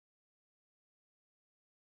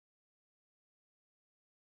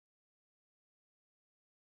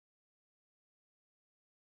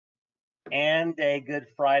And a good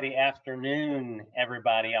Friday afternoon,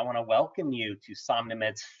 everybody. I want to welcome you to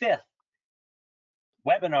SomnoMed's 5th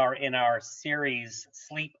webinar in our series,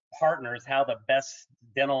 Sleep Partners, How the Best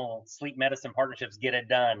Dental Sleep Medicine Partnerships Get It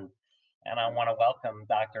Done. And I want to welcome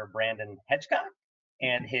Dr. Brandon Hedgecock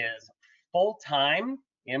and his full-time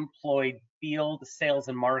employed field sales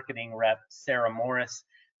and marketing rep, Sarah Morris,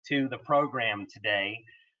 to the program today.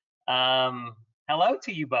 Hello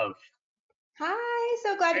to you both. Hi,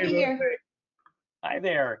 so glad to be here. Hi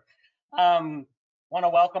there. Want to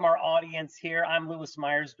welcome our audience here. I'm Lewis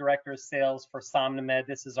Myers, Director of Sales for SomnoMed.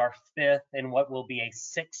 This is our 5th in what will be a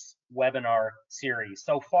 6 webinar series.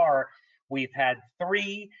 So far, we've had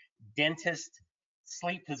 3 dentist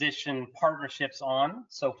sleep physician partnerships on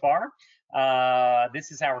so far.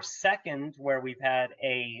 This is our 2nd where we've had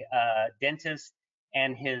a dentist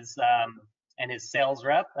and his sales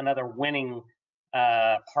rep, another winning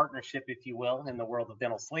partnership, if you will, in the world of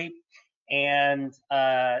dental sleep. And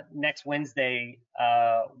next Wednesday,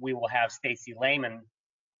 we will have Stacy Lehman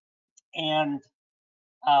and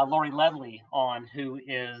Lori Ledley on, who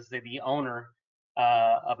is the owner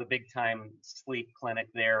of a big time sleep clinic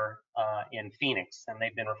there in Phoenix. And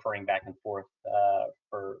they've been referring back and forth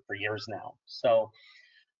for years now. So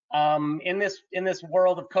in this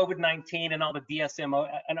world of COVID-19 and all the DSM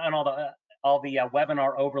and all the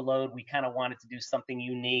webinar overload, we kind of wanted to do something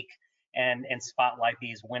unique and spotlight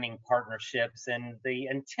these winning partnerships. And the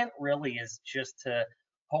intent really is just to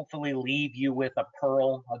hopefully leave you with a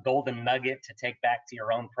pearl, a golden nugget to take back to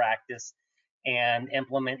your own practice and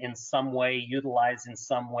implement in some way, utilize in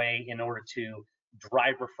some way in order to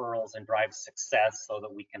drive referrals and drive success so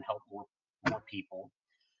that we can help more people.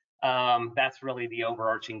 That's really the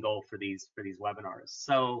overarching goal for these webinars.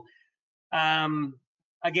 So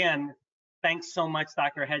again, thanks so much,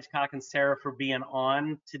 Dr. Hedgecock and Sarah, for being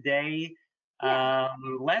on today.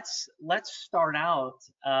 Let's start out,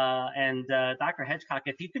 and Dr. Hedgecock,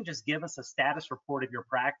 if you can just give us a status report of your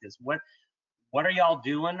practice. What are y'all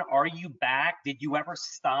doing? Are you back? Did you ever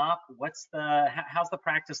stop? How's the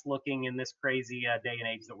practice looking in this crazy day and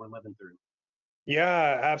age that we're living through?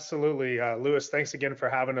 Yeah, absolutely. Lewis, thanks again for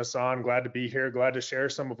having us on. Glad to be here. Glad to share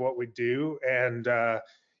some of what we do, and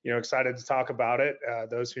excited to talk about it.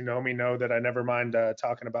 Those who know me know that I never mind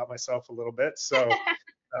talking about myself a little bit. So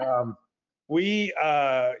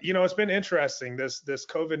it's been interesting. This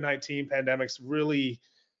COVID-19 pandemic's really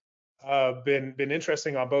been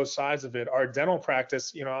interesting on both sides of it. Our dental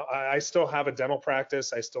practice, I still have a dental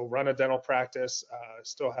practice. I still run a dental practice.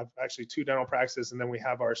 Still have actually 2 dental practices, and then we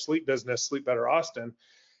have our sleep business, Sleep Better Austin.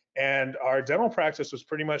 And our dental practice was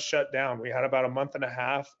pretty much shut down. We had about a month and a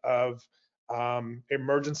half of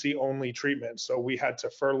emergency only treatment. So we had to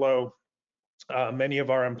furlough many of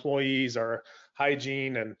our employees, our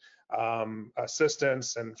hygiene and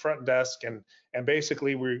assistants and front desk, and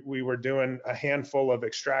basically we were doing a handful of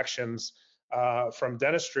extractions from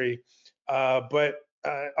dentistry, but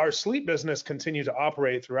our sleep business continued to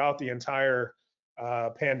operate throughout the entire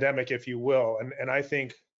pandemic, if you will, and I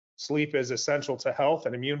think sleep is essential to health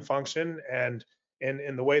and immune function. And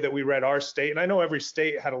in the way that we read our state, and I know every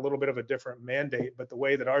state had a little bit of a different mandate, but the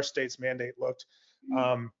way that our state's mandate looked,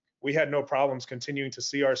 we had no problems continuing to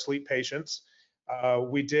see our sleep patients.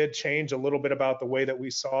 We did change a little bit about the way that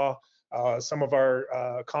we saw some of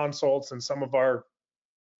our consults and some of our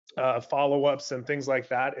follow-ups and things like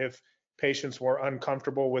that. If patients were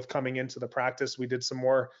uncomfortable with coming into the practice, we did some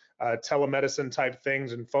more telemedicine type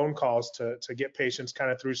things and phone calls to get patients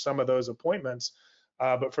kind of through some of those appointments.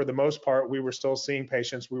 But for the most part, we were still seeing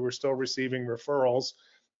patients. We were still receiving referrals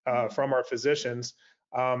from our physicians.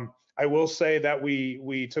 I will say that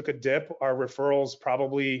we took a dip. Our referrals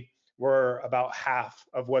probably were about half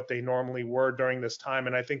of what they normally were during this time.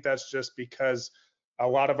 And I think that's just because a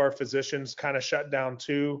lot of our physicians kind of shut down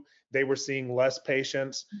too. They were seeing less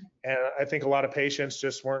patients. And I think a lot of patients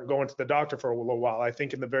just weren't going to the doctor for a little while. I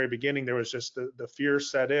think in the very beginning, there was just the fear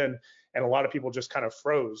set in, and a lot of people just kind of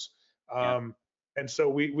froze. And so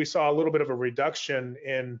we saw a little bit of a reduction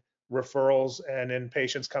in referrals and in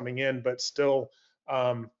patients coming in, but still,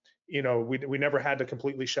 we never had to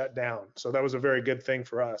completely shut down. So that was a very good thing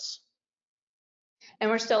for us.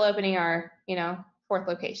 And we're still opening our, 4th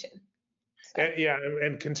location. So.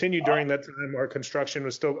 And continued during that time. Our construction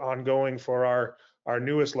was still ongoing for our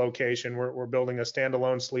newest location. We're building a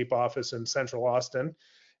standalone sleep office in Central Austin,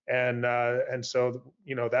 and so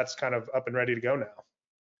that's kind of up and ready to go now.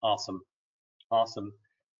 Awesome.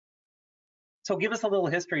 So give us a little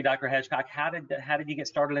history, Dr. Hedgecock. How did you get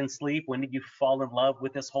started in sleep? When did you fall in love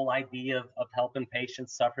with this whole idea of helping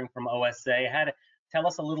patients suffering from OSA? Tell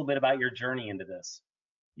us a little bit about your journey into this.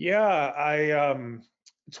 Yeah,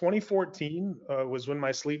 2014 was when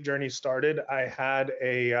my sleep journey started. I had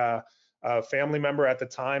a family member at the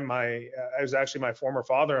time. It was actually my former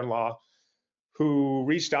father-in-law, who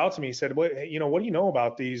reached out to me, said, what do you know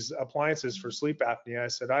about these appliances for sleep apnea? I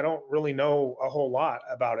said, I don't really know a whole lot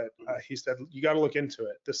about it. He said, you got to look into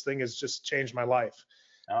it. This thing has just changed my life.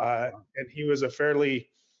 And he was a fairly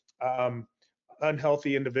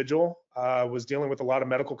unhealthy individual, was dealing with a lot of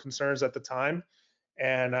medical concerns at the time.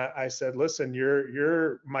 And I said, listen,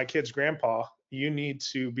 you're my kid's grandpa. You need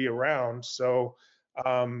to be around. So,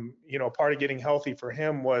 part of getting healthy for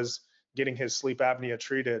him was getting his sleep apnea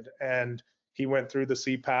treated. And he went through the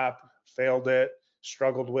CPAP, failed it,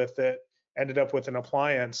 struggled with it, ended up with an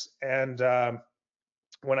appliance. And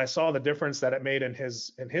when I saw the difference that it made in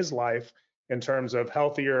his life in terms of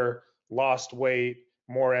healthier, lost weight,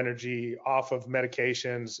 more energy, off of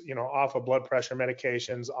medications, off of blood pressure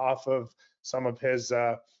medications, off of some of his,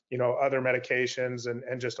 other medications,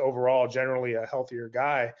 and just overall generally a healthier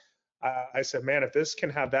guy, I said, man, if this can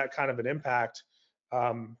have that kind of an impact,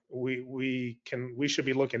 we should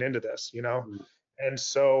be looking into this, And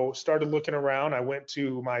so started looking around. I went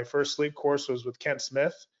to my first sleep course was with Kent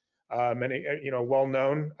Smith, well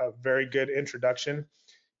known, a very good introduction.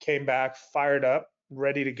 Came back fired up,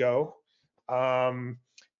 ready to go. And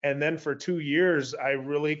then for 2 years, I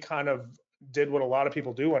really kind of did what a lot of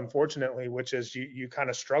people do, unfortunately, which is you kind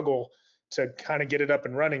of struggle to kind of get it up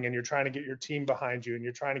and running, and you're trying to get your team behind you, and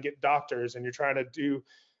you're trying to get doctors, and you're trying to do,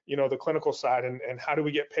 the clinical side, and how do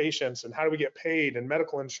we get patients, and how do we get paid, and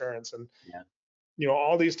medical insurance, and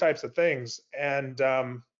all these types of things. And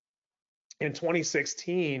in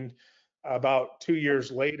 2016, about 2 years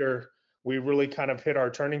later, we really kind of hit our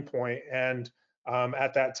turning point. And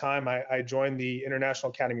at that time, I joined the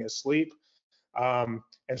International Academy of Sleep, and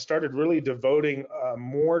started really devoting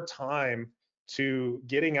more time to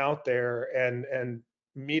getting out there and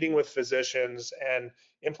meeting with physicians and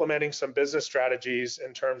implementing some business strategies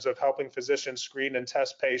in terms of helping physicians screen and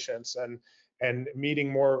test patients, and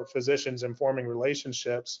meeting more physicians and forming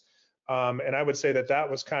relationships. And I would say that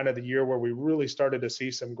was kind of the year where we really started to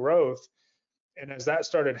see some growth. And as that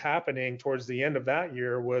started happening towards the end of that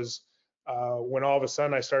year was when all of a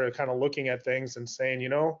sudden I started kind of looking at things and saying,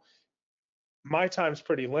 my time's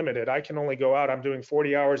pretty limited. I can only go out. I'm doing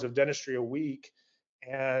 40 hours of dentistry a week.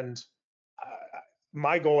 And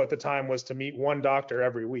my goal at the time was to meet one doctor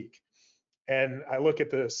every week. And I look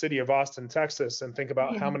at the city of Austin, Texas, and think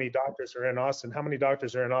about how many doctors are in Austin. How many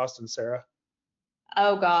doctors are in Austin, Sarah?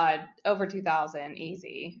 Oh God, over 2,000,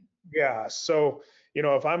 easy. Yeah. So,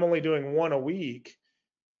 if I'm only doing one a week,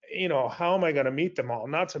 how am I going to meet them all?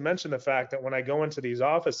 Not to mention the fact that when I go into these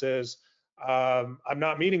offices, I'm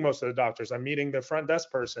not meeting most of the doctors. I'm meeting the front desk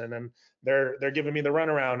person, and they're giving me the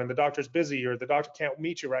runaround, and the doctor's busy, or the doctor can't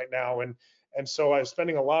meet you right now. And so I was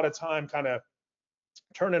spending a lot of time kind of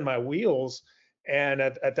turning my wheels. And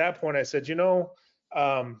at that point I said,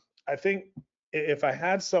 I think if I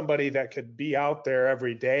had somebody that could be out there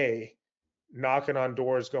every day, knocking on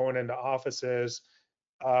doors, going into offices,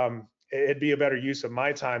 it'd be a better use of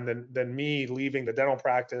my time than me leaving the dental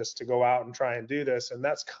practice to go out and try and do this. And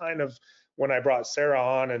that's kind of when I brought Sarah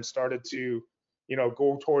on and started to,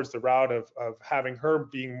 go towards the route of having her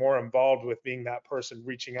being more involved with being that person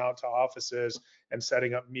reaching out to offices and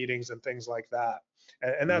setting up meetings and things like that.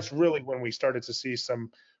 And that's really when we started to see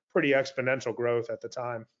some pretty exponential growth at the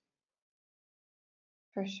time.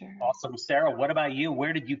 For sure. Awesome. Sarah, what about you?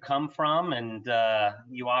 Where did you come from? And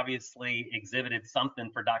you obviously exhibited something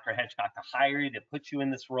for Dr. Hedgecock to hire you, to put you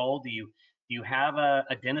in this role. Do you have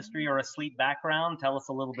a dentistry or a sleep background? Tell us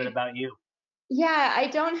a little bit about you. Yeah, I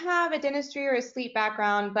don't have a dentistry or a sleep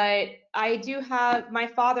background, but I do have, my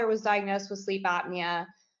father was diagnosed with sleep apnea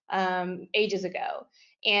ages ago.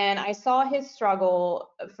 And I saw his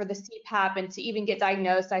struggle for the CPAP, and to even get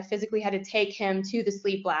diagnosed, I physically had to take him to the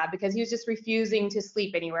sleep lab because he was just refusing to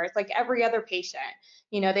sleep anywhere. It's like every other patient,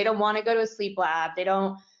 they don't want to go to a sleep lab. They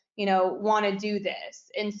don't, want to do this.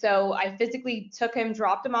 And so I physically took him,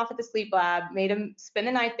 dropped him off at the sleep lab, made him spend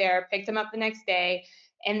the night there, picked him up the next day,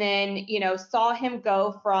 and then, saw him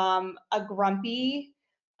go from a grumpy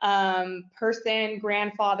person,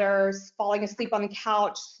 grandfather, falling asleep on the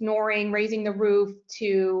couch, snoring, raising the roof,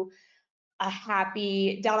 to a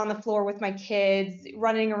happy, down on the floor with my kids,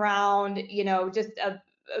 running around, just a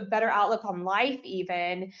better outlook on life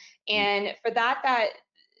even. And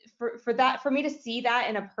for me to see that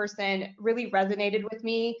in a person really resonated with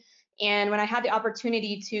me. And when I had the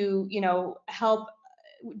opportunity to, help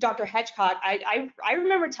Dr. Hedgecock, I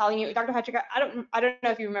remember telling you, Dr. Hedgecock, I don't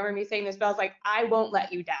know if you remember me saying this, but I was like, I won't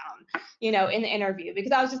let you down, you know, in the interview,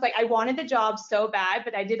 because I was just like, I wanted the job so bad,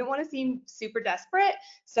 but I didn't want to seem super desperate.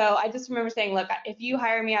 So I just remember saying, look, if you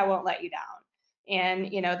hire me, I won't let you down.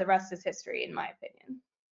 And, you know, the rest is history, in my opinion.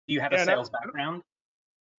 Do you have a sales background?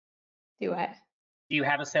 Do what? Do you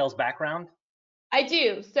have a sales background? I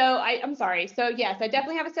do. So I'm sorry. So yes, I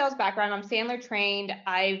definitely have a sales background. I'm Sandler trained.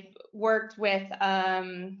 I've worked with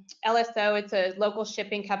LSO. It's a local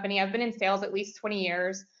shipping company. I've been in sales at least 20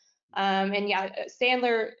 years. And yeah,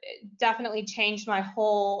 Sandler definitely changed my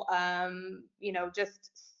whole, you know, just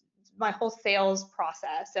my whole sales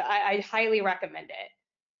process. So I highly recommend it.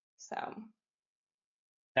 So.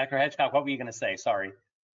 Dr. Hedgecock, what were you going to say? Sorry.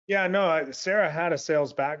 Yeah, no, Sarah had a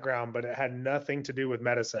sales background, but it had nothing to do with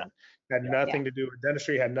medicine. It had nothing to do with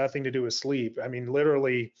dentistry, had nothing to do with sleep. I mean,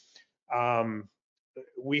 literally,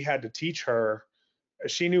 we had to teach her.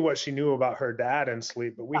 She knew what she knew about her dad and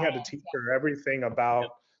sleep, but we had to teach her everything about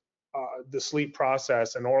the sleep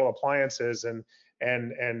process and oral appliances and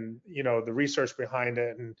you know, the research behind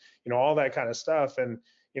it and, you know, all that kind of stuff. And,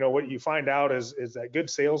 you know, what you find out is that good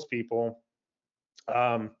salespeople,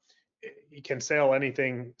 you can sell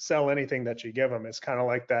anything that you give them. It's kind of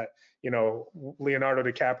like that, you know, Leonardo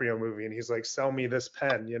DiCaprio movie, and he's like, sell me this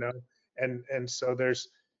pen, you know. And so there's,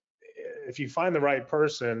 if you find the right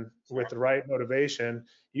person with the right motivation,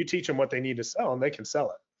 you teach them what they need to sell and they can sell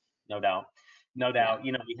it. No doubt. No doubt.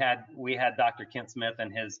 You know, we had Dr. Kent Smith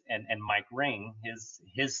and Mike Ring,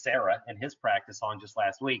 his Sarah and his practice on just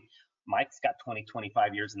last week. Mike's got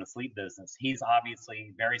 25 years in the sleep business. He's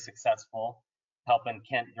obviously very successful helping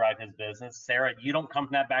Kent drive his business. Sarah, you don't come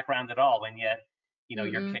from that background at all, and yet, you know,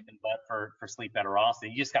 you're kicking butt for sleep adderosity.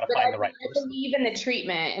 You just got to find the right person. I believe in the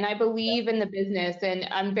treatment, and I believe in the business, and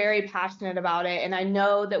I'm very passionate about it. And I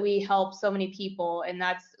know that we help so many people, and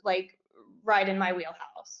that's like right in my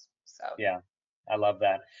wheelhouse. So yeah, I love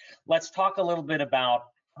that. Let's talk a little bit about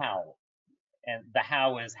how, and the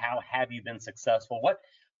how is, how have you been successful?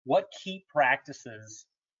 What key practices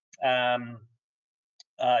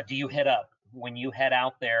do you hit up when you head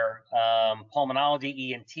out there?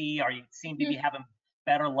 Pulmonology, ENT, are you seem to be having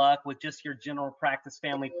better luck with just your general practice,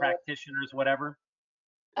 family practitioners, whatever?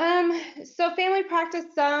 So family practice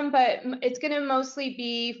some, but it's going to mostly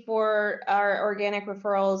be for our organic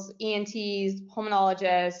referrals, ENTs,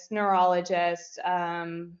 pulmonologists, neurologists,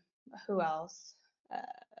 who else?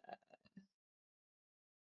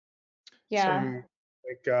 Some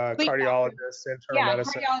like cardiologists, internal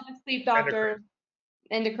medicine. Cardiologists, sleep doctors,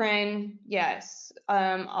 endocrine, yes,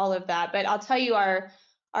 all of that. But I'll tell you, our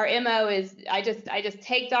MO is I just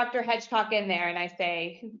take Dr. Hedgecock in there and I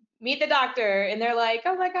say, meet the doctor, and they're like,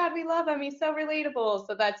 oh my God, we love him, he's so relatable.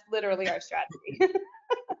 So that's literally our strategy.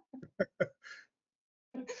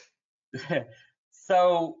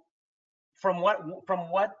 So from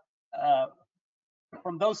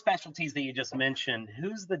those specialties that you just mentioned,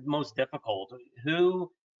 who's the most difficult?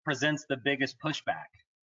 Who presents the biggest pushback?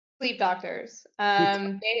 Sleep doctors.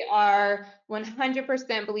 They are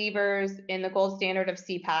 100% believers in the gold standard of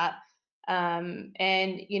CPAP.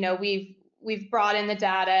 And you know, we've brought in the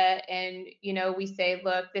data, and you know, we say,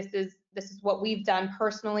 look, this is what we've done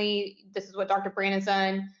personally. This is what Dr. Brandon's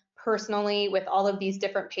done personally with all of these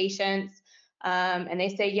different patients. And they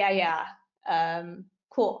say, yeah,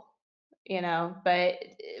 cool. You know, but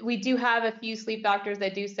we do have a few sleep doctors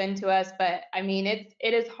that do send to us, but I mean, it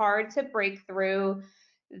is hard to break through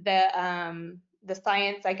the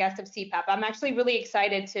science, I guess, of CPAP. I'm actually really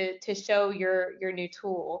excited to show your new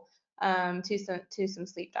tool to some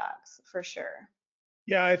sleep docs for sure.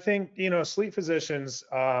 Yeah, I think, you know, sleep physicians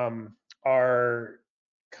are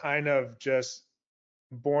kind of just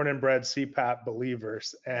born and bred CPAP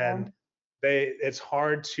believers, and it's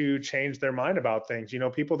hard to change their mind about things. You know,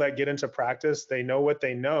 people that get into practice, they know what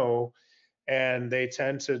they know, and they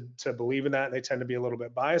tend to believe in that, and they tend to be a little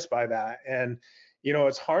bit biased by that. And you know,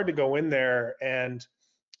 it's hard to go in there, and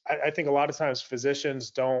I think a lot of times physicians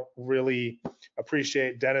don't really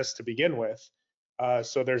appreciate dentists to begin with.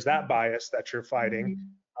 So there's that bias that you're fighting.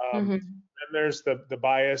 And there's the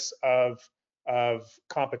bias of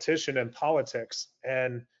competition and politics.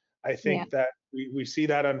 And I think that we see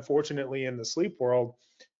that unfortunately in the sleep world.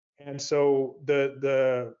 And so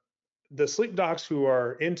the sleep docs who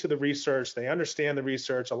are into the research, they understand the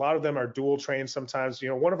research. A lot of them are dual trained sometimes. You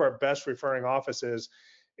know, one of our best referring offices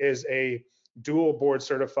is a dual board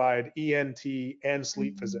certified ENT and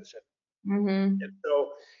sleep physician. And so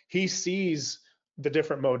he sees the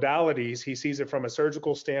different modalities. He sees it from a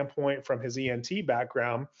surgical standpoint from his ENT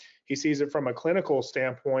background. He sees it from a clinical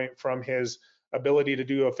standpoint from his ability to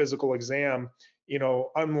do a physical exam,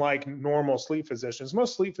 unlike normal sleep physicians.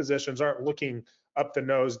 Most sleep physicians aren't looking up the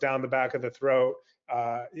nose, down the back of the throat.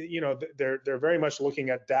 They're very much looking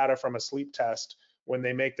at data from a sleep test when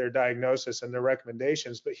they make their diagnosis and their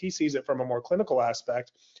recommendations, but he sees it from a more clinical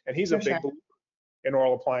aspect, and he's a big believer in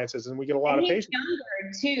oral appliances, and we get a lot of patients.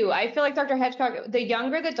 Younger too. I feel like Dr. Hedgecock, the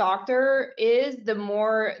younger the doctor is, the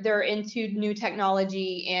more they're into new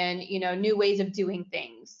technology and new ways of doing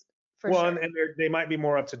things. Well, and they might be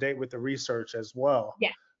more up to date with the research as well.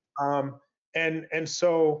 Yeah. And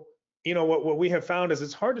so what we have found is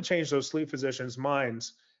it's hard to change those sleep physicians'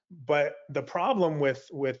 minds, but the problem with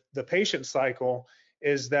the patient cycle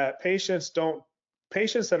is that patients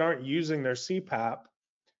that aren't using their CPAP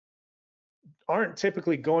aren't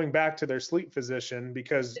typically going back to their sleep physician,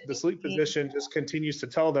 because the sleep physician just continues to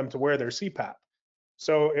tell them to wear their CPAP.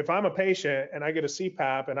 So if I'm a patient and I get a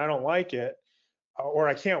CPAP and I don't like it, or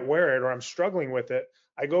I can't wear it, or I'm struggling with it,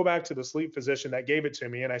 I go back to the sleep physician that gave it to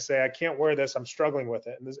me and I say, I can't wear this, I'm struggling with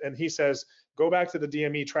it. And he says, go back to the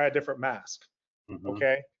DME, try a different mask.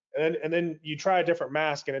 Okay. And then you try a different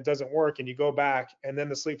mask and it doesn't work, and you go back, and then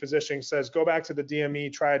the sleep physician says, go back to the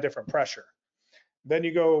DME, try a different pressure. Then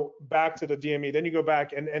you go back to the DME, then you go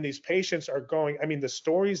back, and these patients are going, I mean, the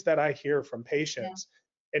stories that I hear from patients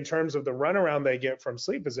in terms of the runaround they get from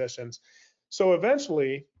sleep physicians. So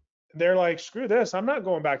eventually they're like, screw this, I'm not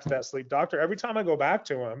going back to that sleep doctor. Every time I go back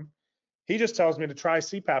to him, he just tells me to try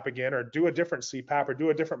CPAP again, or do a different CPAP, or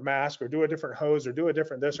do a different mask, or do a different hose, or do a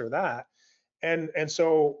different this or that. And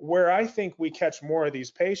so where I think we catch more of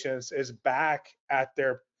these patients is back at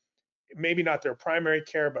their, maybe not their primary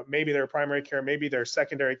care, but maybe their primary care, maybe their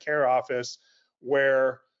secondary care office,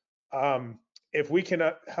 where if we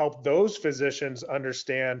can help those physicians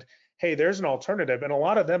understand, hey, there's an alternative, and a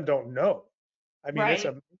lot of them don't know. I mean, it's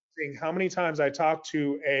amazing how many times I talk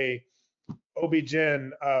to a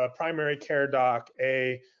OB-GYN, primary care doc,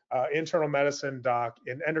 a internal medicine doc,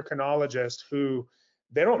 an endocrinologist, who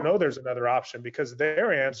they don't know there's another option, because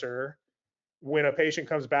their answer when a patient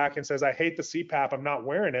comes back and says, I hate the CPAP, I'm not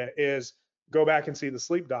wearing it, is go back and see the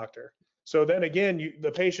sleep doctor. So then again,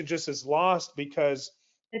 the patient just is lost, because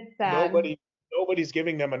nobody's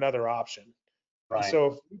giving them another option. Right. So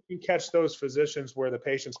if we can catch those physicians where the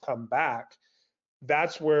patients come back,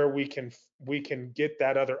 that's where we can get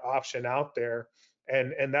that other option out there.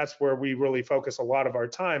 And that's where we really focus a lot of our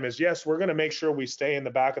time is, yes, we're going to make sure we stay in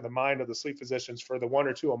the back of the mind of the sleep physicians for the 1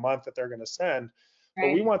 or 2 a month that they're going to send. Right.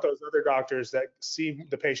 But we want those other doctors that see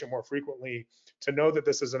the patient more frequently to know that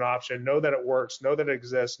this is an option, know that it works, know that it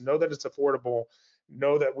exists, know that it's affordable,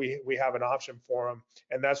 know that we have an option for them.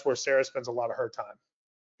 And that's where Sarah spends a lot of her time.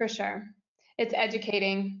 For sure. It's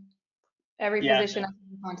educating every physician I'm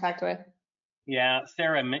in contact with. Yeah,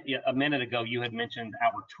 Sarah, a minute ago you had mentioned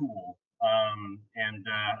our tool, and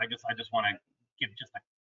I just want to give just a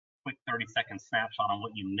quick 30-second snapshot on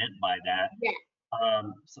what you meant by that. Yeah.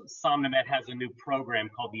 So SomnoMed has a new program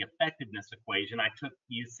called the Effectiveness Equation. I took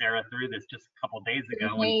you, Sarah, through this just a couple of days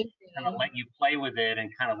ago and kind of let you play with it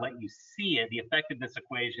and kind of let you see it. The Effectiveness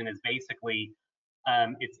Equation is basically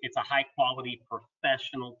it's a high-quality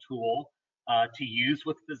professional tool to use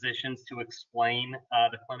with physicians to explain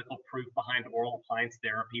the clinical proof behind oral appliance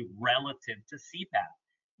therapy relative to CPAP.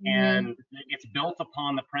 And it's built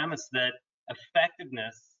upon the premise that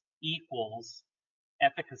effectiveness equals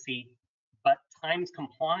efficacy, but times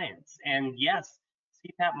compliance. And yes,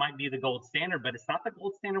 CPAP might be the gold standard, but it's not the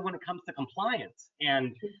gold standard when it comes to compliance.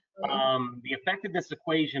 And the effectiveness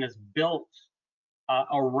equation is built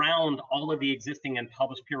around all of the existing and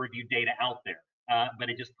published peer-reviewed data out there. But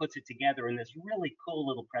it just puts it together in this really cool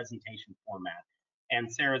little presentation format. And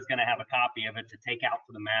Sarah's going to have a copy of it to take out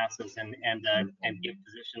to the masses and give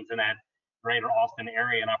physicians in that greater Austin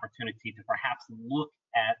area an opportunity to perhaps look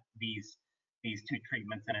at these 2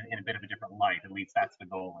 treatments in a bit of a different light. At least that's the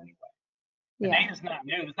goal anyway. The data's not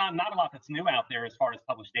new. There's not a lot that's new out there as far as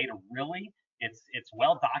published data, really. It's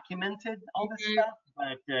well documented, all this stuff,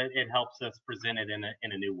 but it helps us present it in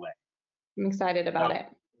a new way. I'm excited about it.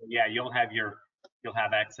 Yeah, you'll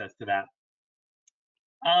have access to that.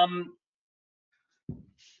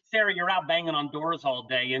 Sarah, you're out banging on doors all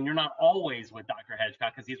day, and you're not always with Dr.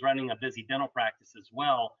 Hedgecock because he's running a busy dental practice as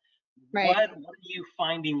well. Right. What are you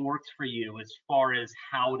finding works for you as far as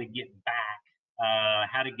how to get back,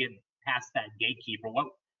 how to get past that gatekeeper?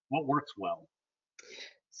 What works well?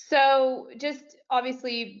 So just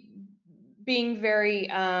obviously being very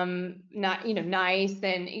not nice,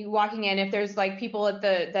 and walking in, if there's like people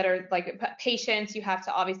that are like patients, you have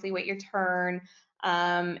to obviously wait your turn,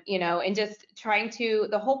 and just trying to,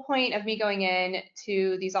 the whole point of me going in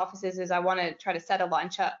to these offices is I want to try to set a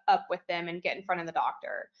lunch up with them and get in front of the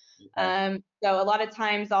doctor. Okay. So a lot of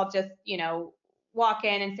times I'll just walk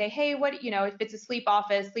in and say, hey, what, if it's a sleep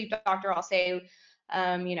office, sleep doctor, I'll say,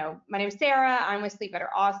 my name is Sarah, I'm with Sleep Better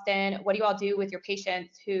Austin. What do you all do with your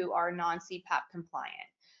patients who are non-CPAP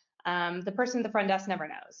compliant? The person at the front desk never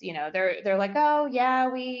knows. They're like, oh yeah,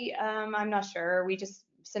 I'm not sure. We just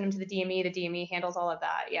send them to the DME. The DME handles all of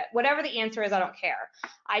that. Yeah, whatever the answer is, I don't care.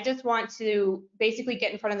 I just want to basically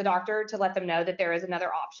get in front of the doctor to let them know that there is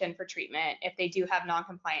another option for treatment if they do have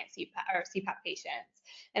non-compliant CPAP patients.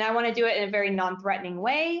 And I want to do it in a very non-threatening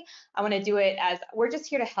way. I want to do it as, we're just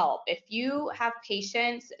here to help. If you have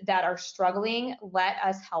patients that are struggling, let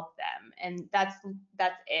us help them. And that's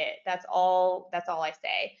it. That's all I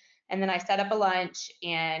say. And then I set up a lunch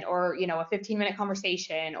or a 15-minute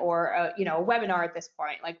conversation, or a webinar at this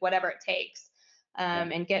point, like whatever it takes,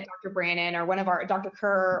 and get Dr. Brandon or one of our, Dr.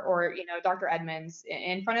 Kerr, or Dr. Edmonds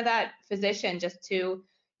in front of that physician, just to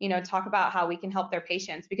talk about how we can help their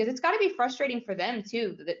patients, because it's got to be frustrating for them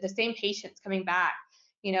too, the same patients coming back,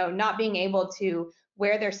 not being able to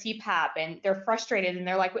wear their CPAP, and they're frustrated, and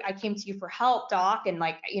they're like, I came to you for help, doc, and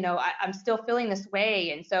like, I'm still feeling this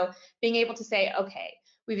way. And so being able to say, okay,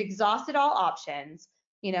 we've exhausted all options,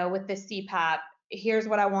 with this CPAP, here's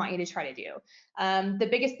what I want you to try to do. The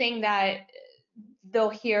biggest thing that they'll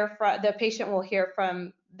hear from, the patient will hear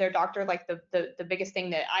from their doctor, like the biggest thing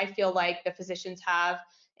that I feel like the physicians have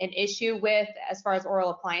an issue with as far as oral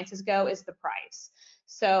appliances go is the price.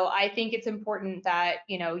 So I think it's important that,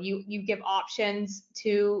 you give options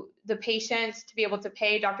to the patients to be able to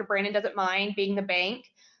pay. Dr. Brandon doesn't mind being the bank,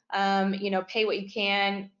 pay what you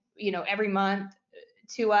can, every month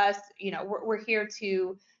to us. We're here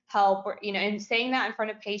to help, and saying that in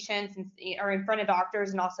front of patients or in front of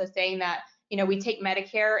doctors, and also saying that, we take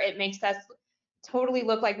Medicare, it makes us totally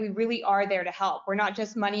look like we really are there to help. We're not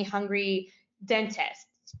just money hungry dentists,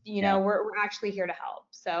 we're actually here to help.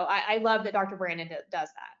 So I love that Dr. Brandon does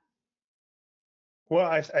that. Well,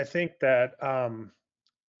 I think that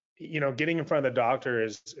getting in front of the doctor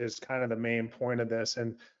is kind of the main point of this,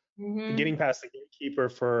 and getting past the gatekeeper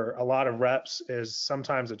for a lot of reps is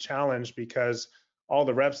sometimes a challenge, because all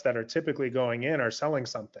the reps that are typically going in are selling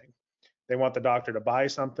something. They want the doctor to buy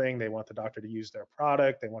something. They want the doctor to use their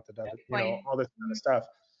product. They want the doctor, all this kind of stuff.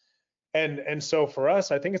 And so for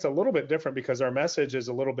us, I think it's a little bit different, because our message is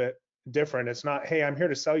a little bit different. It's not, hey, I'm here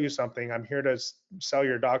to sell you something. I'm here to sell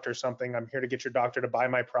your doctor something. I'm here to get your doctor to buy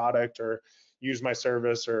my product or use my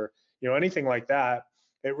service, or anything like that.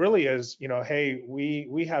 It really is, hey,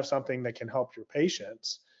 we have something that can help your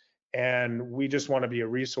patients, and we just want to be a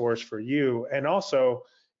resource for you. And also,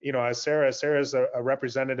 as Sarah's a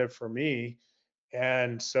representative for me.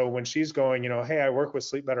 And so when she's going, hey, I work with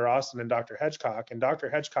Sleep Better Austin and Dr. Hedgecock, and Dr.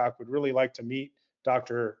 Hedgecock would really like to meet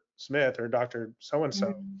Dr. Smith or Dr.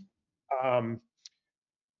 So-and-so.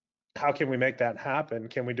 How can we make that happen?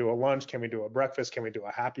 Can we do a lunch? Can we do a breakfast? Can we do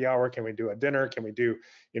a happy hour? Can we do a dinner? Can we do,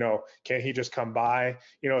 can he just come by?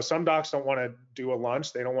 Some docs don't want to do a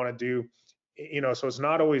lunch. They don't want to do, so it's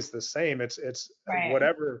not always the same. It's right.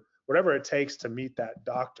 whatever it takes to meet that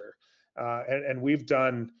doctor. And we've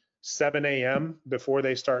done 7 a.m. before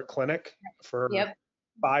they start clinic for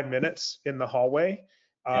 5 minutes in the hallway.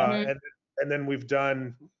 And then we've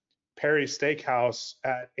done Perry's Steakhouse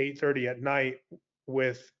at 8:30 at night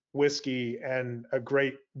with whiskey and a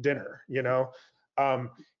great dinner, and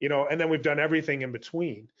then we've done everything in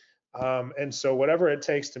between. And so whatever it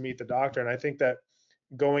takes to meet the doctor. And I think that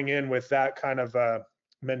going in with that kind of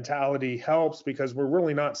mentality helps, because we're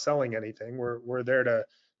really not selling anything. We're there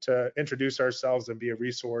to introduce ourselves and be a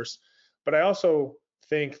resource. But I also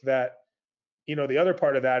think that, the other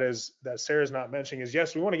part of that is that Sarah's not mentioning is,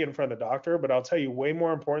 yes, we want to get in front of the doctor, but I'll tell you, way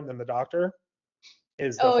more important than the doctor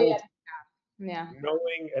is the whole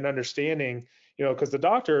knowing and understanding, because the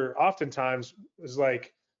doctor oftentimes is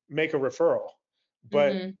like, make a referral,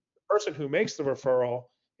 but the person who makes the referral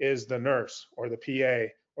is the nurse or the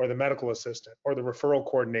PA or the medical assistant or the referral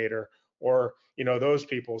coordinator, or those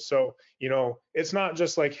people. So it's not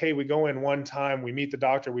just like, hey, we go in one time, we meet the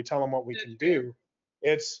doctor, we tell them what we can do.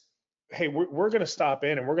 It's, hey, we're going to stop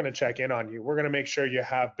in and we're going to check in on you. We're going to make sure you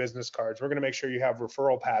have business cards. We're going to make sure you have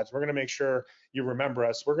referral pads. We're going to make sure you remember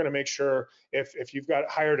us. We're going to make sure if you've got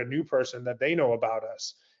hired a new person that they know about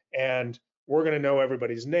us. And we're going to know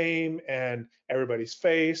everybody's name and everybody's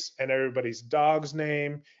face and everybody's dog's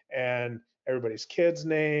name and everybody's kid's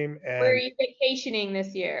name, Where are and you vacationing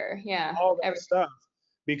this year? Yeah. all that Everything. stuff,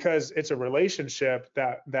 because it's a relationship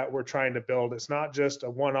that we're trying to build. It's not just a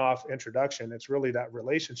one-off introduction. It's really that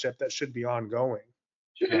relationship that should be ongoing.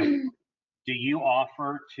 Sure. Do you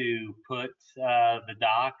offer to put the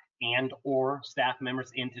doc and or staff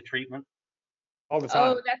members into treatment? All the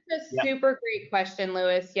time. Oh, that's a Yeah. super great question,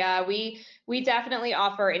 Lewis. Yeah, we definitely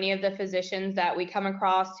offer any of the physicians that we come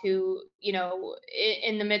across who, you know,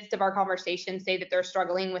 in the midst of our conversation say that they're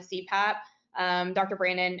struggling with CPAP. Dr.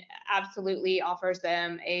 Brandon absolutely offers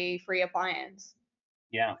them a free appliance.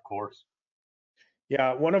 Yeah, of course.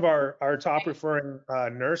 Yeah, one of our top referring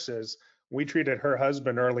nurses, we treated her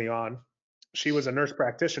husband early on. She was a nurse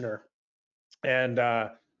practitioner, and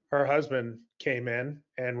her husband came in,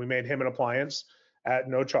 and we made him an appliance at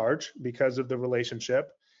no charge because of the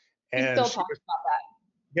relationship. He And still she talks was, about that.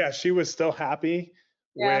 yeah, she was still happy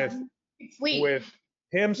Yeah. Sleep. with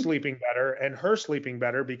him sleeping better and her sleeping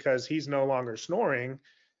better because he's no longer snoring.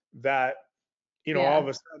 That, you know, Yeah. all of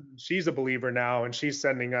a sudden she's a believer now, and she's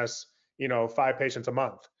sending us, you know, 5 patients a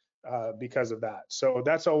month because of that. So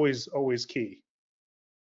that's always key.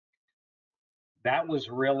 That was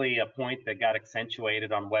really a point that got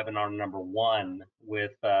accentuated on webinar number 1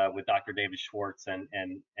 with Dr. David Schwartz and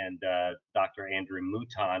Dr. Andrew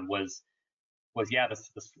Mouton was yeah,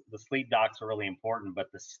 the sleep docs are really important,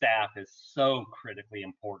 but the staff is so critically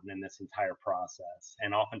important in this entire process,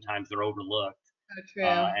 and oftentimes they're overlooked, So true.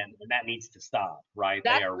 and that needs to stop, right?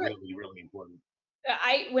 They are really, really important.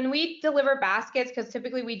 When we deliver baskets, because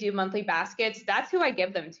typically we do monthly baskets, that's who I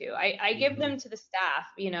give them to. I give them to the staff.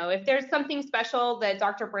 You know, if there's something special that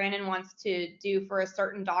Dr. Brandon wants to do for a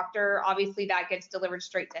certain doctor, obviously that gets delivered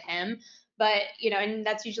straight to him. But, you know, and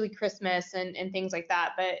that's usually Christmas and things like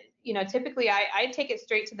that. But, you know, typically I take it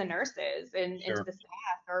straight to the nurses and Sure. to the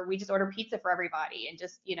staff, or we just order pizza for everybody and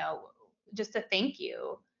just, you know, just to thank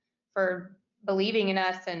you for believing in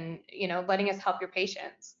us and, you know, letting us help your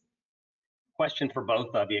patients. Question for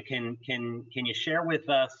both of you. Can you share with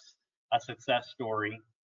us a success story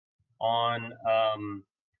on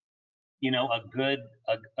you know, a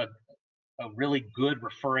really good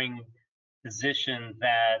referring physician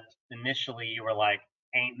that initially you were like,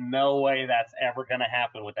 ain't no way that's ever going to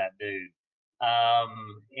happen with that dude,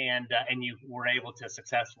 and you were able to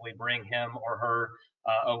successfully bring him or her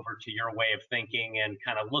over to your way of thinking and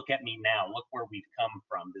kind of look at me now, look where we've come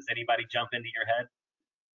from. Does anybody jump into your head?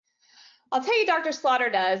 I'll tell you Dr. Slaughter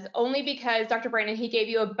does, only because Dr. Brandon, he gave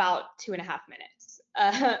you about 2.5 minutes.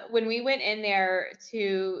 When we went in there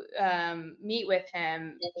to meet with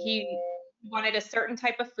him, he wanted a certain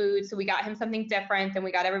type of food, so we got him something different than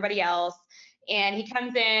we got everybody else. And he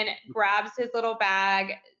comes in, grabs his little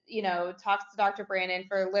bag, you know, talks to Dr. Brandon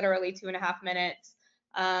for literally 2.5 minutes,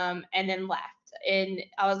 and then left. And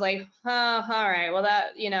I was like, oh, all right, well,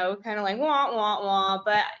 that, you know, kind of like wah, wah, wah.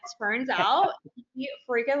 But turns out he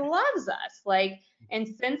freaking loves us, like, and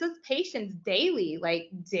sends us patients daily, like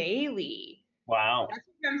daily. Wow. That's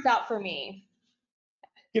what comes out for me.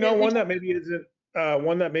 You know, one that maybe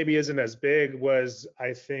isn't as big was,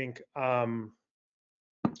 I think,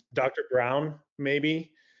 Dr. Brown,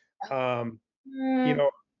 maybe. You know,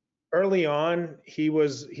 early on, he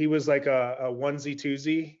was like a onesie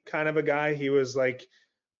twosie kind of a guy. He was like,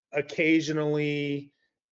 occasionally,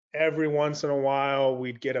 every once in a while,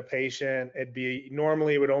 we'd get a patient.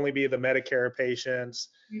 Normally it would only be the Medicare patients.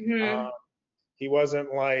 He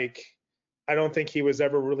wasn't like, I don't think he was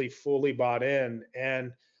ever really fully bought in.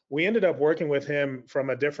 And we ended up working with him from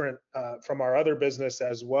a different, from our other business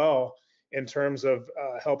as well, in terms of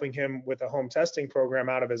helping him with a home testing program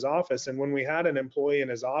out of his office. And when we had an employee in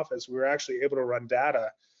his office, we were actually able to run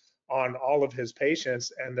data on all of his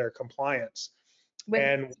patients and their compliance.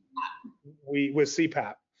 With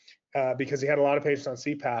CPAP, because he had a lot of patients on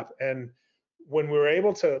CPAP. And when we were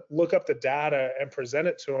able to look up the data and present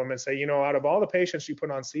it to him and say, you know, out of all the patients you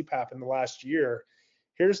put on CPAP in the last year,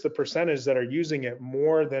 here's the percentage that are using it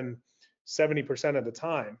more than 70% of the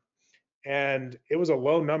time. And it was a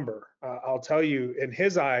low number. I'll tell you, in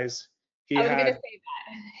his eyes, he had, gonna say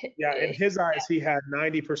that. Yeah, in his eyes, he had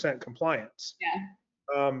 90% compliance. Yeah.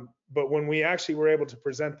 But when we actually were able to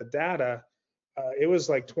present the data, it was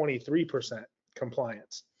like 23%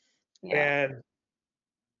 compliance. Yeah.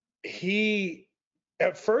 And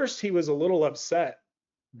at first he was a little upset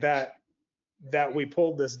that we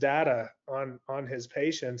pulled this data on his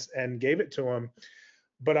patients and gave it to him.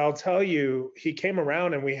 But I'll tell you, he came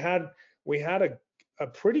around and we had a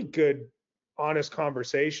pretty good, honest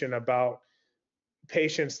conversation about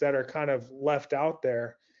patients that are kind of left out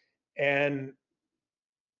there. And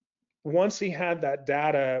once he had that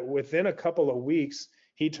data, within a couple of weeks,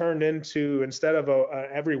 he turned into, instead of a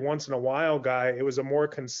every once in a while guy, it was a more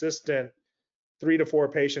consistent 3 to 4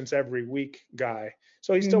 patients every week guy.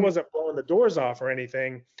 So he still wasn't blowing the doors off or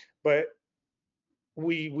anything, but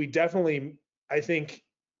we definitely, I think,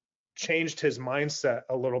 changed his mindset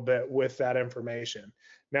a little bit with that information.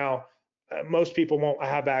 Now, most people won't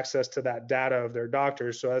have access to that data of their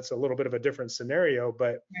doctors, so that's a little bit of a different scenario,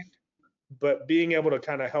 but being able to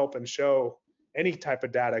kind of help and show any type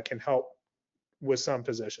of data can help with some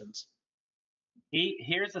physicians.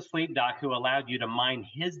 Here's a sleep doc who allowed you to mine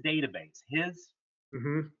his database, his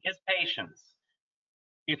patients.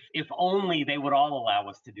 If only they would all allow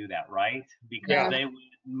us to do that, right? Because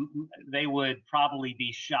they would probably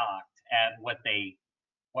be shocked at what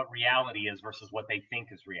reality is versus what they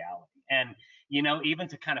think is reality. And even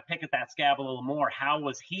to kind of pick at that scab a little more, how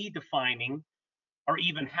was he defining, or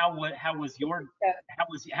even how were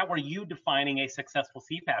you defining a successful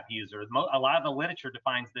CPAP user? A lot of the literature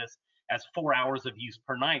defines this as 4 hours of use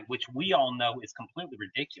per night, which we all know is completely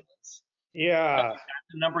ridiculous. Yeah. That's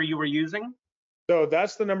the number you were using? So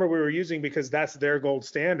that's the number we were using because that's their gold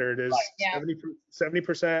standard is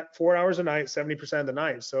 70%, 4 hours a night, 70% of the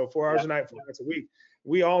night. So 4 hours a night, 4 nights a week.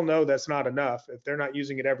 We all know that's not enough. If they're not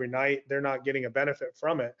using it every night, they're not getting a benefit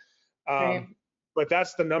from it. But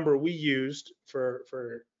that's the number we used for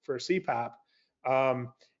CPAP.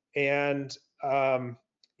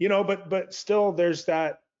 But still there's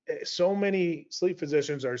that, so many sleep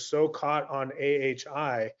physicians are so caught on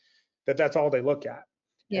AHI that's all they look at.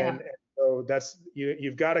 And so that's,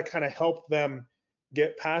 you've got to kind of help them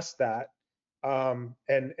get past that.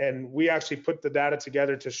 And we actually put the data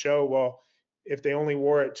together to show, well, if they only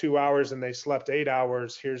wore it 2 hours and they slept 8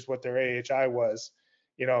 hours, here's what their AHI was,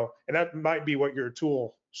 and that might be what your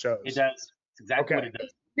tool shows. It does. It's exactly what it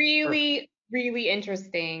does. Really, really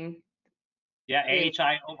interesting. Yeah,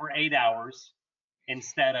 AHI over 8 hours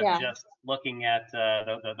instead of just looking at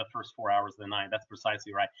the first 4 hours of the night. That's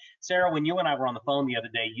precisely right. Sarah, when you and I were on the phone the other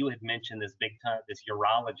day, you had mentioned this this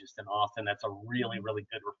urologist in Austin. That's a really, really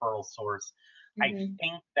good referral source. I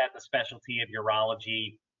think that the specialty of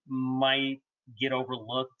urology might get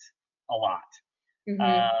overlooked a lot.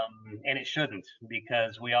 And it shouldn't,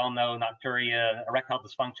 because we all know nocturia, erectile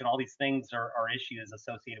dysfunction, all these things are issues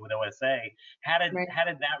associated with OSA. How did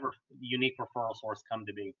that unique referral source come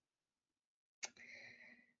to be?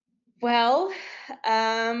 Well,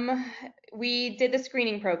 we did the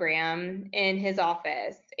screening program in his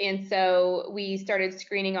office. And so we started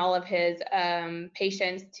screening all of his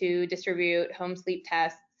patients to distribute home sleep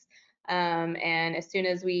tests. And as soon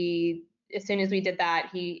as we did that,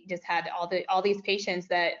 he just had all these patients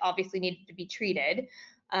that obviously needed to be treated.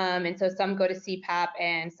 And so some go to CPAP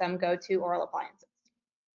and some go to oral appliances.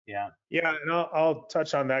 Yeah, and I'll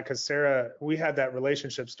touch on that because Sarah, we had that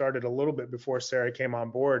relationship started a little bit before Sarah came on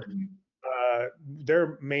board.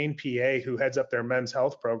 Their main PA, who heads up their men's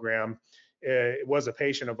health program, was a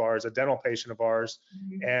patient of ours, a dental patient of ours,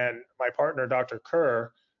 and my partner, Dr.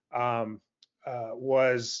 Kerr,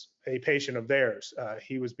 was a patient of theirs.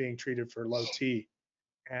 He was being treated for low T,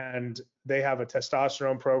 and they have a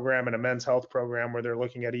testosterone program and a men's health program where they're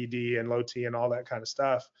looking at ED and low T and all that kind of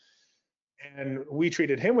stuff. And we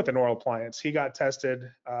treated him with an oral appliance. He got tested,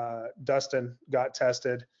 Dustin got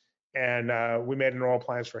tested, and we made an oral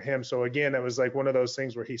appliance for him. So again, it was like one of those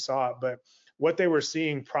things where he saw it. But what they were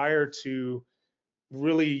seeing prior to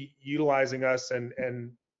really utilizing us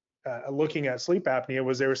and looking at sleep apnea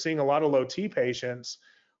was they were seeing a lot of low T patients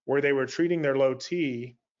where they were treating their low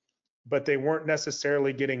T, but they weren't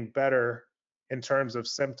necessarily getting better in terms of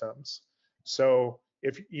symptoms. So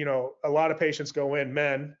if, a lot of patients go in,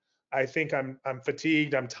 men, I think I'm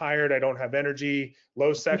fatigued, I'm tired, I don't have energy,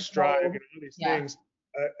 low sex drive, all these things.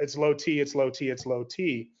 It's low T, it's low T, it's low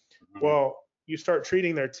T. Well, you start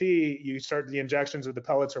treating their T, you start the injections or the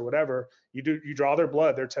pellets or whatever, you draw their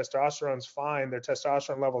blood, their testosterone's fine, their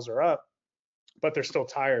testosterone levels are up, but they're still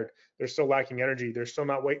tired, they're still lacking energy, they're still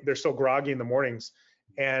not they're still groggy in the mornings,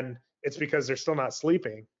 and it's because they're still not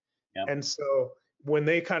sleeping. And so when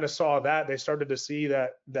they kind of saw that, they started to see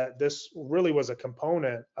that this really was a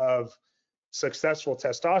component of successful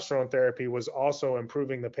testosterone therapy was also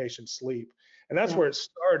improving the patient's sleep. And that's where it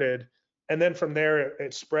started. And then from there,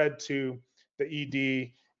 it spread to the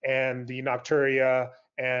ED and the nocturia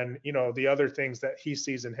and, the other things that he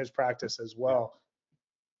sees in his practice as well.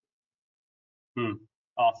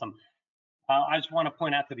 Awesome. I just want to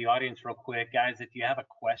point out to the audience real quick, guys, if you have a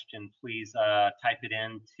question, please type it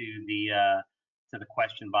into the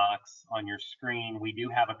question box on your screen. We do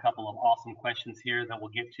have a couple of awesome questions here that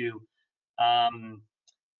we'll get to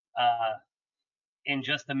in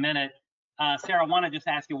just a minute. Sarah, I want to just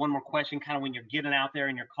ask you one more question. Kind of when you're getting out there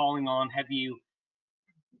and you're calling on,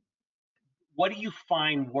 what do you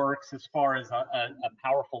find works as far as a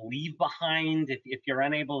powerful leave behind? If you're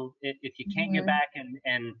unable, if you can't get back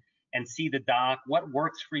and see the doc, what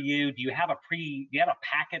works for you? Do you have a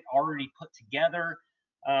packet already put together?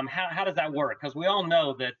 How does that work? Because we all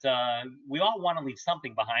know that we all want to leave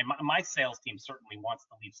something behind. My sales team certainly wants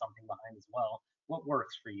to leave something behind as well. What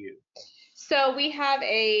works for you? So we have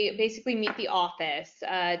a basically meet the office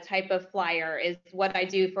type of flyer is what I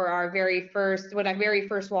do for when I very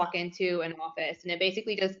first walk into an office. And it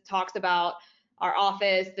basically just talks about our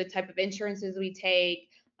office, the type of insurances we take,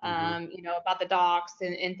 about the docs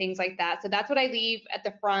and things like that. So that's what I leave at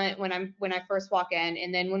the front when I first walk in.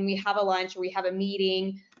 And then when we have a lunch or we have a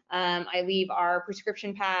meeting, I leave our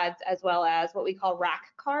prescription pads as well as what we call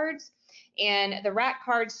rack cards. And the rack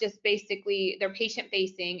cards just basically, they're patient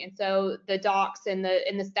facing. And so the docs and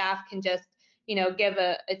the staff can just,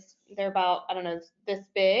 they're about, I don't know, this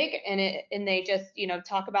big, and they just,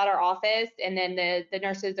 talk about our office, and then the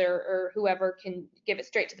nurses or whoever can give it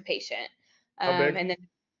straight to the patient. How big? And then,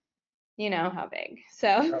 how big.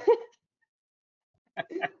 So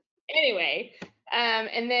anyway,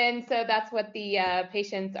 and then so that's what the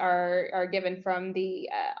patients are given from the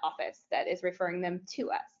office that is referring them to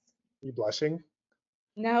us. You blushing?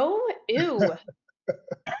 No, ew.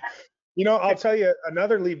 I'll tell you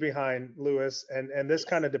another leave behind, Lewis, and this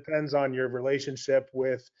kind of depends on your relationship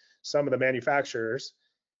with some of the manufacturers.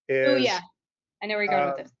 Oh yeah, I know where you're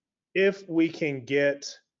going with this. If we can get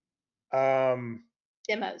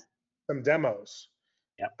Demos. some demos,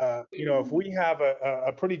 if we have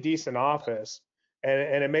a pretty decent office,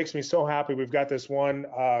 and it makes me so happy. We've got this one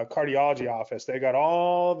cardiology office. They got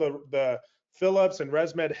all the Philips and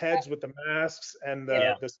ResMed heads with the masks and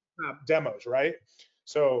the CPAP demos, right?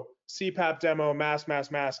 So CPAP demo, mask,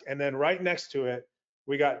 and then right next to it,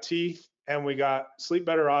 we got teeth, and we got Sleep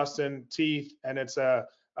Better Austin teeth, and it's an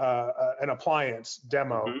appliance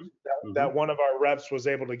demo that one of our reps was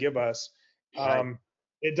able to give us.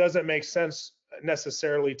 It doesn't make sense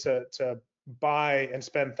necessarily to buy and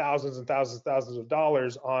spend thousands and thousands of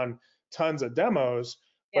dollars on tons of demos,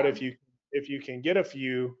 but if you can get a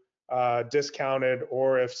few discounted,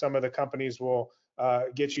 or if some of the companies will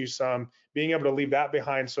get you some, being able to leave that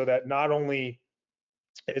behind, so that not only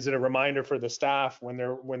is it a reminder for the staff when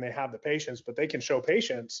they have the patients, but they can show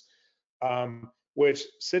patients, which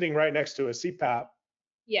sitting right next to a CPAP,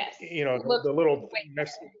 the little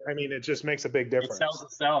next, it just makes a big difference. It sells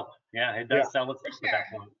itself. Yeah, it does sell itself at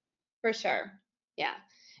that point. For sure. Yeah.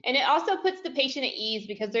 And it also puts the patient at ease,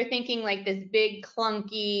 because they're thinking like this big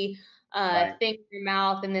clunky thing in your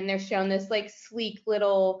mouth, and then they're shown this like sleek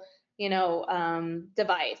little,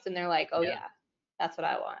 device, and they're like, oh yeah, that's what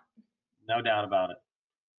I want. No doubt about it.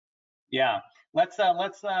 Yeah. Let's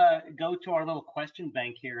go to our little question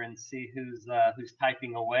bank here and see who's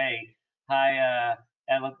typing away. Hi,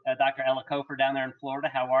 Dr. Ella Kofer down there in Florida.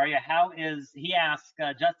 How are you?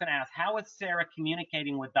 Justin asks, how is Sarah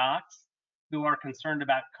communicating with docs who are concerned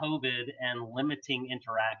about COVID and limiting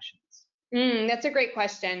interactions? That's a great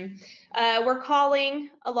question. We're calling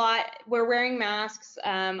a lot. We're wearing masks.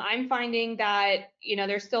 I'm finding that,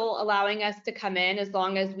 they're still allowing us to come in as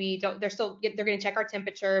long as we don't, they're going to check our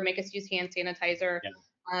temperature, make us use hand sanitizer.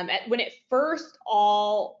 Yeah. When it first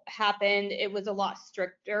all happened, it was a lot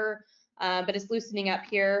stricter, but it's loosening up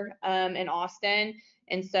here in Austin.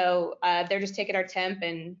 And so they're just taking our temp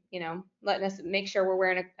and, letting us make sure we're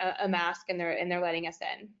wearing a mask, and they're letting us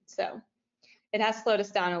in. So it has slowed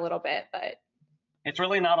us down a little bit, but it's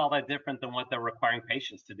really not all that different than what they're requiring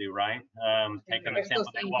patients to do, right? Taking a sample,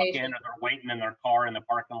 they walk in, or they're waiting in their car in the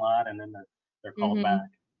parking lot, and then they're called back.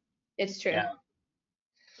 It's true. Yeah.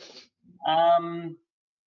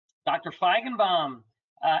 Dr. Feigenbaum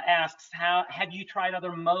asks, have you tried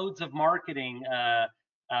other modes of marketing,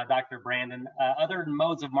 Dr. Brandon, other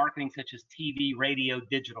modes of marketing such as TV, radio,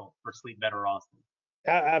 digital for Sleep Better Austin?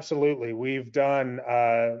 Absolutely. We've done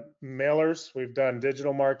mailers, we've done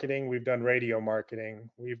digital marketing, we've done radio marketing,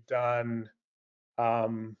 we've done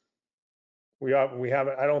we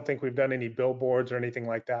haven't, I don't think we've done any billboards or anything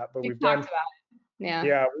like that, but we've done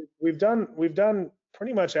we've done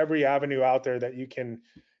pretty much every avenue out there that you can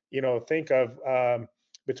think of,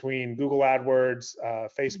 between Google AdWords,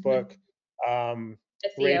 Facebook,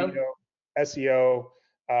 radio, SEO,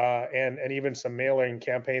 and even some mailing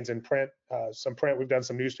campaigns and print, some print. We've done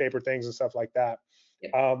some newspaper things and stuff like that,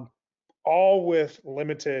 all with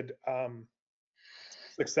limited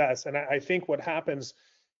success. And I think what happens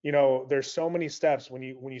you know, there's so many steps when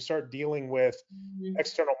you start dealing with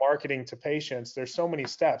external marketing to patients. There's so many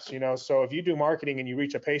steps, you know. So if you do marketing and you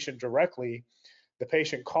reach a patient directly, the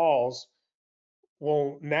patient calls.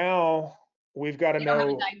 Well, now we've got to You don't have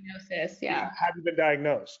a know, diagnosis. Yeah. have you been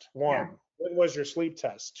diagnosed? One, Yeah. when was your sleep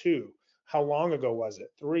test? Two, how long ago was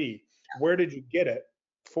it? Three, where did you get it?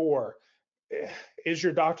 Four, is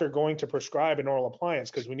your doctor going to prescribe an oral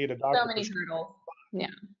appliance? Because we need a doctor. So many hurdles. Yeah.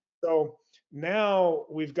 So now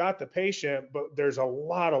we've got the patient, but there's a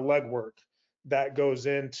lot of legwork that goes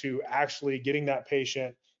into actually getting that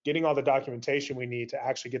patient, getting all the documentation we need to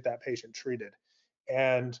actually get that patient treated.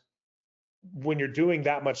 And when you're doing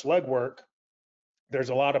that much legwork, there's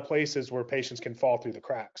a lot of places where patients can fall through the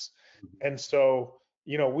cracks. And so,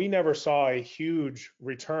 you know, we never saw a huge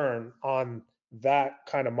return on that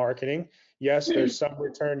kind of marketing. Yes, there's some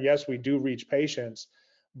return. Yes, we do reach patients.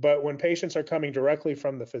 But when patients are coming directly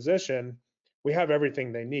from the physician, we have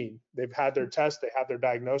everything they need. They've had their test, they have their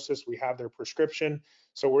diagnosis, we have their prescription.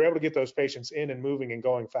 So we're able to get those patients in and moving and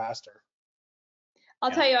going faster.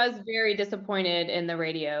 I'll tell you, I was very disappointed in the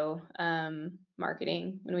radio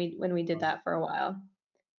marketing when we did that for a while.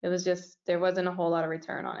 It was just, there wasn't a whole lot of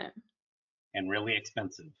return on it. And really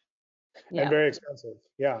expensive. And very expensive.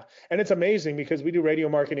 Yeah. And it's amazing because we do radio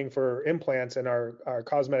marketing for implants and our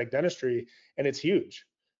cosmetic dentistry, and it's huge.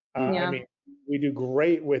 I mean, we do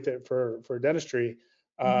great with it for dentistry.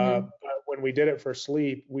 But when we did it for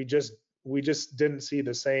sleep, we just didn't see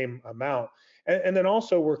the same amount. And then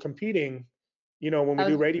also we're competing, you know, when we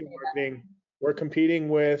do radio marketing, we're competing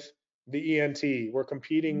with the ENT, we're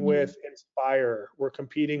competing with Inspire, we're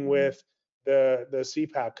competing with the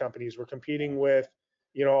CPAP companies, we're competing with,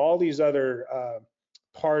 you know, all these other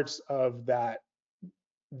parts of that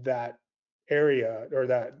area or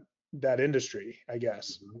that industry, I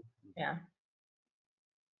guess. Yeah.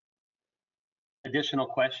 Additional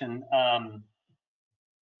question.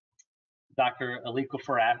 Dr.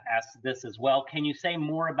 Alikofer asked this as well. Can you say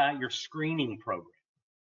more about your screening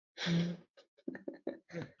program?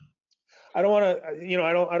 I don't want to, you know,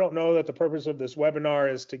 I don't know that the purpose of this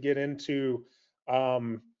webinar is to get into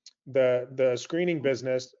the screening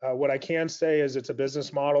business. What I can say is it's a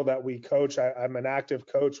business model that we coach. I'm an active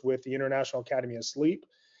coach with the International Academy of Sleep,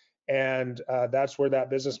 and that's where that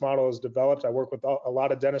business model is developed. I work with a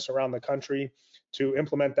lot of dentists around the country to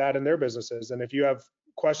implement that in their businesses. And if you have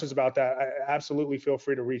questions about that, absolutely feel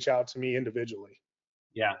free to reach out to me individually.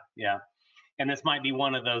 Yeah, yeah. And this might be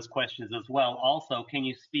one of those questions as well. Also, can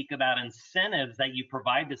you speak about incentives that you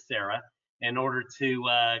provide to Sarah in order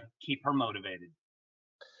to keep her motivated?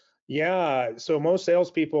 Yeah, so most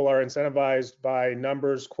salespeople are incentivized by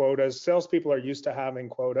numbers, quotas. Salespeople are used to having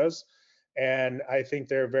quotas, and I think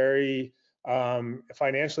they're very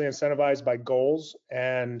financially incentivized by goals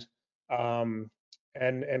and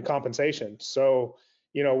compensation. So,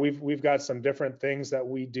 you know, we've got some different things that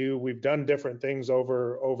we do. We've done different things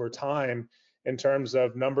over time in terms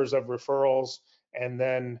of numbers of referrals and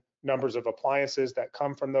then numbers of appliances that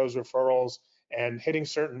come from those referrals and hitting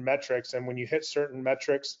certain metrics. And when you hit certain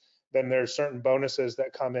metrics, then there's certain bonuses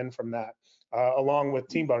that come in from that, along with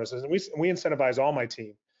team bonuses. And we incentivize all my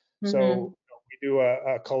team. So we do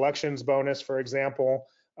a collections bonus, for example.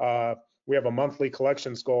 We have a monthly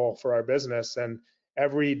collections goal for our business, and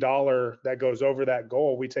every dollar that goes over that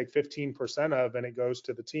goal, we take 15% of, and it goes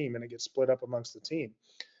to the team, and it gets split up amongst the team.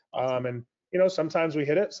 Awesome. And you know, sometimes we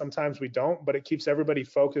hit it, sometimes we don't, but it keeps everybody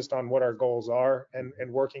focused on what our goals are and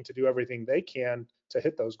working to do everything they can to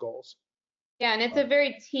hit those goals. Yeah, and it's a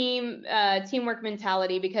very teamwork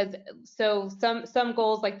mentality, because so some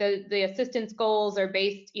goals, like the assistant's goals, are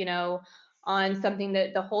based, you know, on something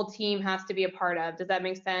that the whole team has to be a part of. Does that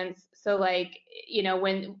make sense? So like, you know,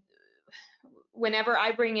 whenever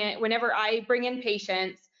I bring in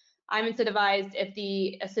patients, I'm incentivized if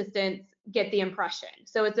the assistants get the impression.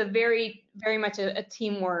 So it's a very much a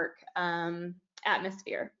teamwork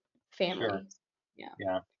atmosphere, family. Sure. Yeah.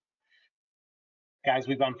 Yeah. Guys,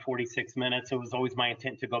 we've gone 46 minutes. It was always my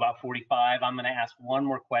intent to go about 45. I'm going to ask one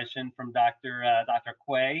more question from Dr.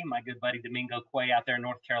 Quay, my good buddy Domingo Quay out there in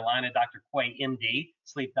North Carolina. Dr. Quay, MD,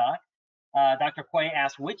 sleep doc. Dr. Quay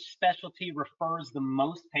asks, which specialty refers the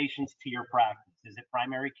most patients to your practice? Is it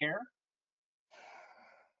primary care?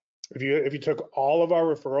 If you took all of our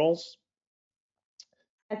referrals,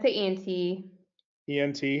 I'd say ENT.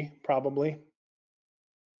 ENT, probably.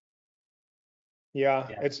 Yeah,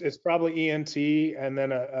 it's probably ENT, and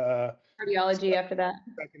then a cardiology after that.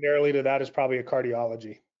 Secondarily to that is probably a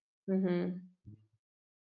cardiology.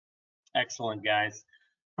 Excellent, guys.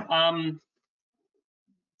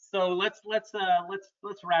 So let's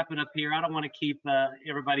wrap it up here. I don't want to keep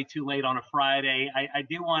everybody too late on a Friday. I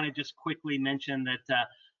do want to just quickly mention that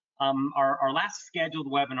our last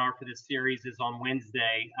scheduled webinar for this series is on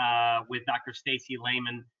Wednesday with Dr. Stacy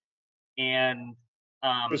Lehman, and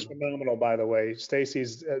it was phenomenal, by the way.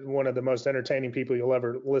 Stacy's one of the most entertaining people you'll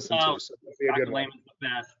ever listen to. So that'll be a good one. Dr. Lehman's the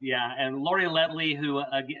best, yeah. And Lori Ledley, who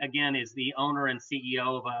again is the owner and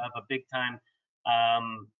CEO of a big time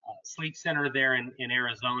sleep center there in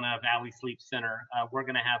Arizona, Valley Sleep Center. We're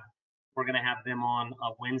gonna have them on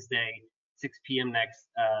Wednesday, 6 p.m. next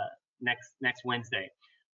Wednesday.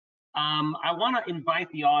 I want to invite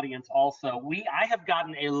the audience also. I have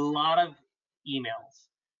gotten a lot of emails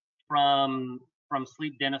from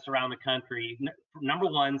sleep dentists around the country. Number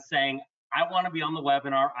one, saying, I want to be on the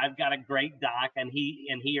webinar. I've got a great doc, and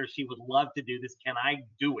he or she would love to do this. Can I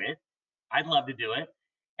do it? I'd love to do it.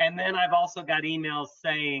 And then I've also got emails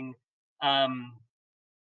saying, have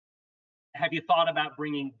you thought about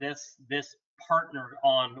bringing this partner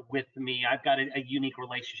on with me? I've got a unique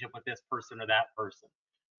relationship with this person or that person.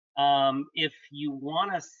 If you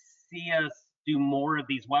want to see us do more of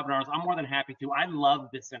these webinars, I'm more than happy to. I love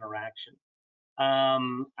this interaction.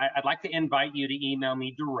 I'd like to invite you to email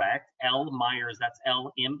me direct, L Myers, that's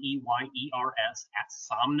LMEYERS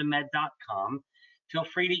 @somnomed.com. Feel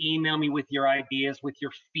free to email me with your ideas, with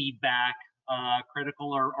your feedback,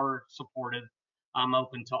 critical or supportive. I'm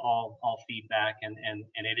open to all feedback, and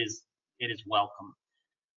it is welcome.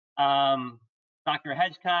 Dr.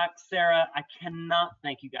 Hedgecock, Sarah, I cannot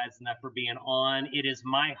thank you guys enough for being on. It is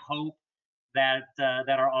my hope that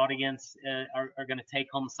our audience are going to take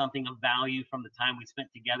home something of value from the time we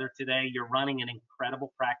spent together today. You're running an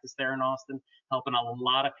incredible practice there in Austin, helping a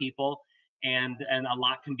lot of people, and a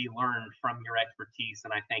lot can be learned from your expertise.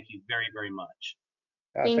 And I thank you very, very much.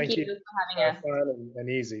 Thank you for having us. Fun and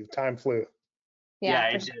easy. Time flew. Yeah,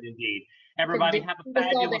 it did indeed. Everybody have a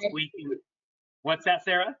fabulous weekend. What's that,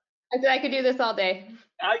 Sarah? I said I could do this all day.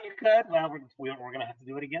 Oh, you could? Well, we're going to have to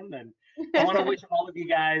do it again then. I want to wish all of you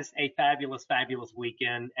guys a fabulous, fabulous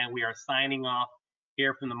weekend, and we are signing off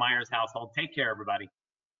here from the Myers household. Take care, everybody.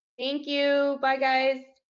 Thank you. Bye, guys.